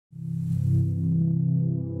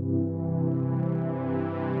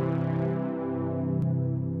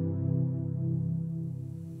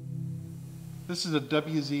This is a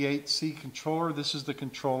WZ8C controller. This is the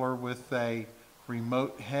controller with a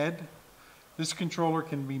remote head. This controller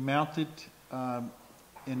can be mounted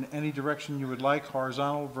in any direction you would like,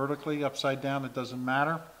 horizontal, vertically, upside down, it doesn't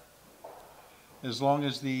matter, as long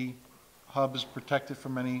as the hub is protected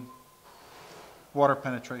from any water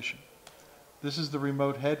penetration. This is the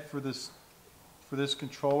remote head for this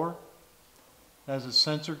controller. It has a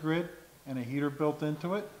sensor grid and a heater built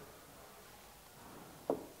into it.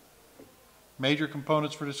 Major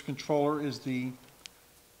components for this controller is the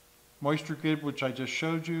moisture grid, which I just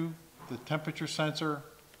showed you, the temperature sensor,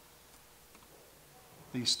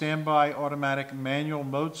 the standby automatic manual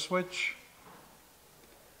mode switch,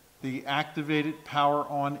 the activated power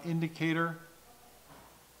on indicator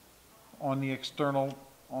on the external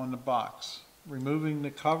on the box. Removing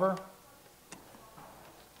the cover,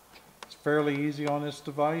 it's fairly easy on this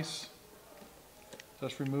device.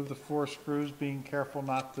 Just remove the 4 screws, being careful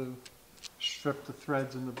not to strip the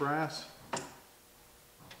threads in the brass.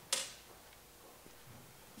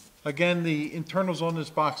 Again, the internals on this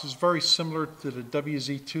box is very similar to the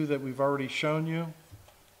WZ2 that we've already shown you.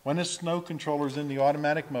 When the snow controller is in the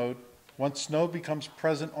automatic mode, once snow becomes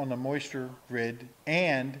present on the moisture grid,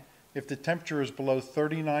 and if the temperature is below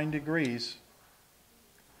 39 degrees,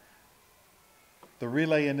 the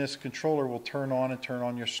relay in this controller will turn on and turn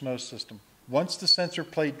on your snow system. Once the sensor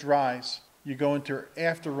plate dries, you go into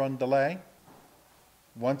after run delay.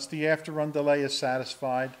 Once the after run delay is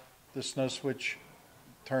satisfied, the snow switch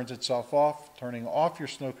turns itself off, turning off your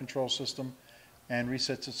snow control system, and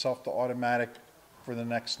resets itself to automatic for the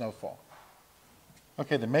next snowfall.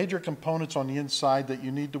 Okay, the major components on the inside that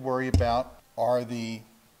you need to worry about are the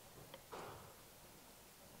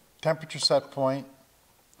temperature set point,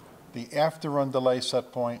 the after run delay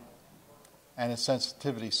set point, and a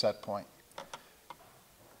sensitivity set point.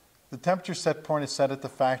 The temperature set point is set at the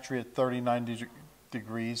factory at 39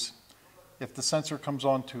 degrees. If the sensor comes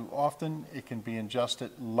on too often, it can be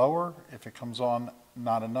adjusted lower. If it comes on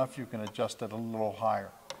not enough, you can adjust it a little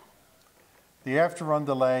higher. The after run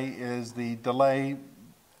delay is the delay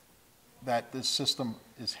that this system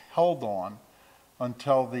is held on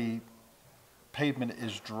until the pavement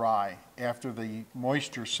is dry, after the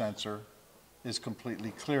moisture sensor is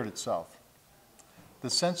completely cleared itself. The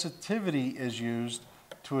sensitivity is used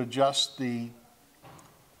to adjust the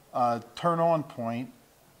turn on point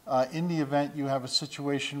in the event you have a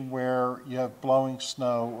situation where you have blowing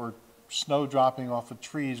snow or snow dropping off of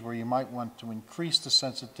trees, where you might want to increase the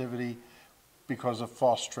sensitivity because of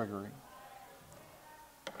false triggering.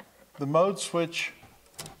 The mode switch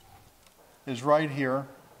is right here,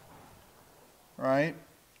 right?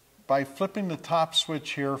 By flipping the top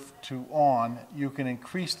switch here to on, you can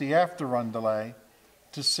increase the after run delay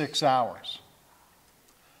to 6 hours.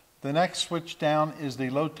 The next switch down is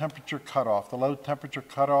the low temperature cutoff. The low temperature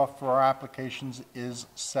cutoff for our applications is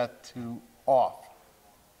set to off.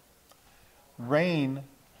 Rain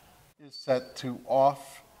is set to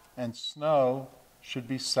off, and snow should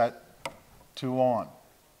be set to on.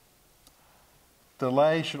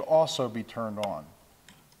 Delay should also be turned on.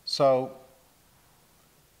 So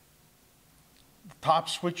the top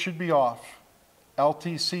switch should be off.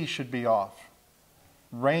 LTC should be off.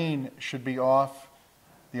 Rain should be off.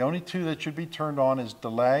 The only two that should be turned on is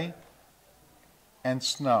delay and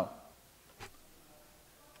snow.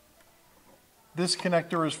 This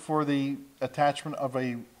connector is for the attachment of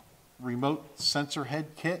a remote sensor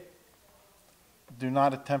head kit. Do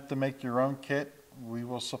not attempt to make your own kit. We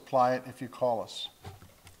will supply it if you call us.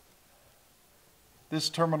 This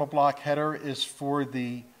terminal block header is for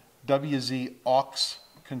the WZ aux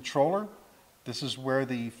controller. This is where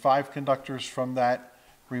the 5 conductors from that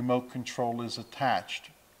remote control is attached.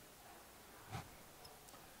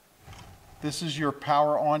 This is your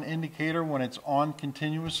power on indicator. When it's on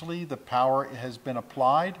continuously, the power has been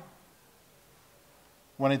applied.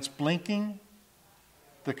 When it's blinking,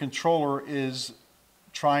 the controller is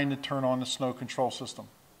trying to turn on the snow control system.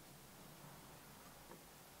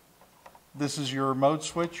 This is your mode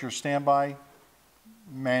switch, your standby,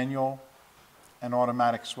 manual, and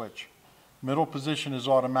automatic switch. Middle position is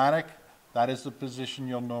automatic. That is the position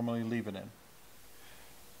you'll normally leave it in.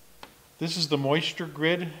 This is the moisture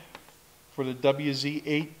grid for the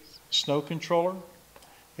WZ8 snow controller.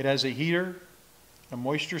 It has a heater, a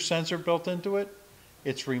moisture sensor built into it.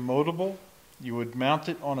 It's remoteable. You would mount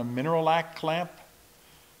it on a mineralac clamp,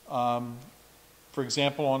 for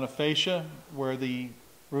example on a fascia where the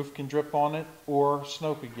roof can drip on it or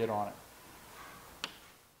snow could get on it.